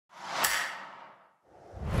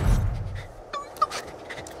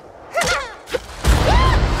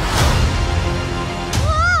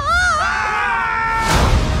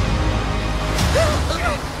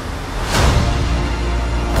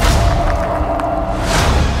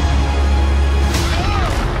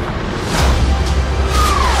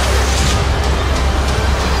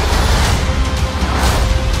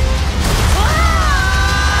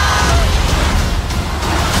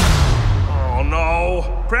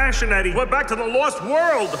Crash and Eddie went back to the Lost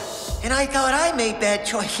World. And I thought I made bad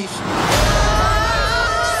choices.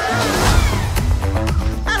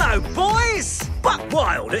 Hello, boys! Buck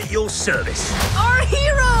Wild at your service. Our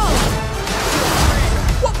hero!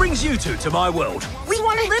 What brings you two to my world? We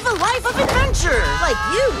want to live a life of adventure, like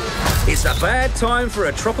you. It's a bad time for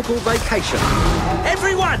a tropical vacation.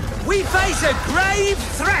 Everyone, we face a grave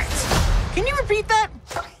threat. Can you repeat that?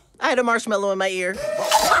 I had a marshmallow in my ear.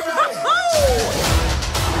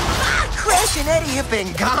 Crash and Eddie have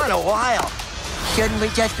been gone a while. Shouldn't we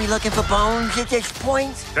just be looking for bones at this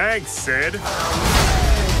point? Thanks, Sid.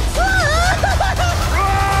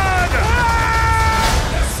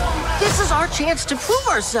 This is our chance to prove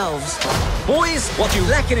ourselves. Boys, what you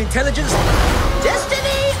lack in intelligence,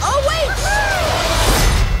 Destiny awaits!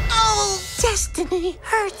 Oh, destiny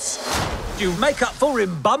hurts. you make up for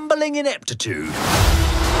in bumbling ineptitude.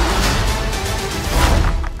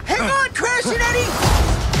 Hang on, Crash and Eddie!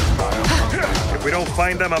 If we don't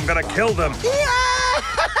find them, I'm gonna kill them. Yeah!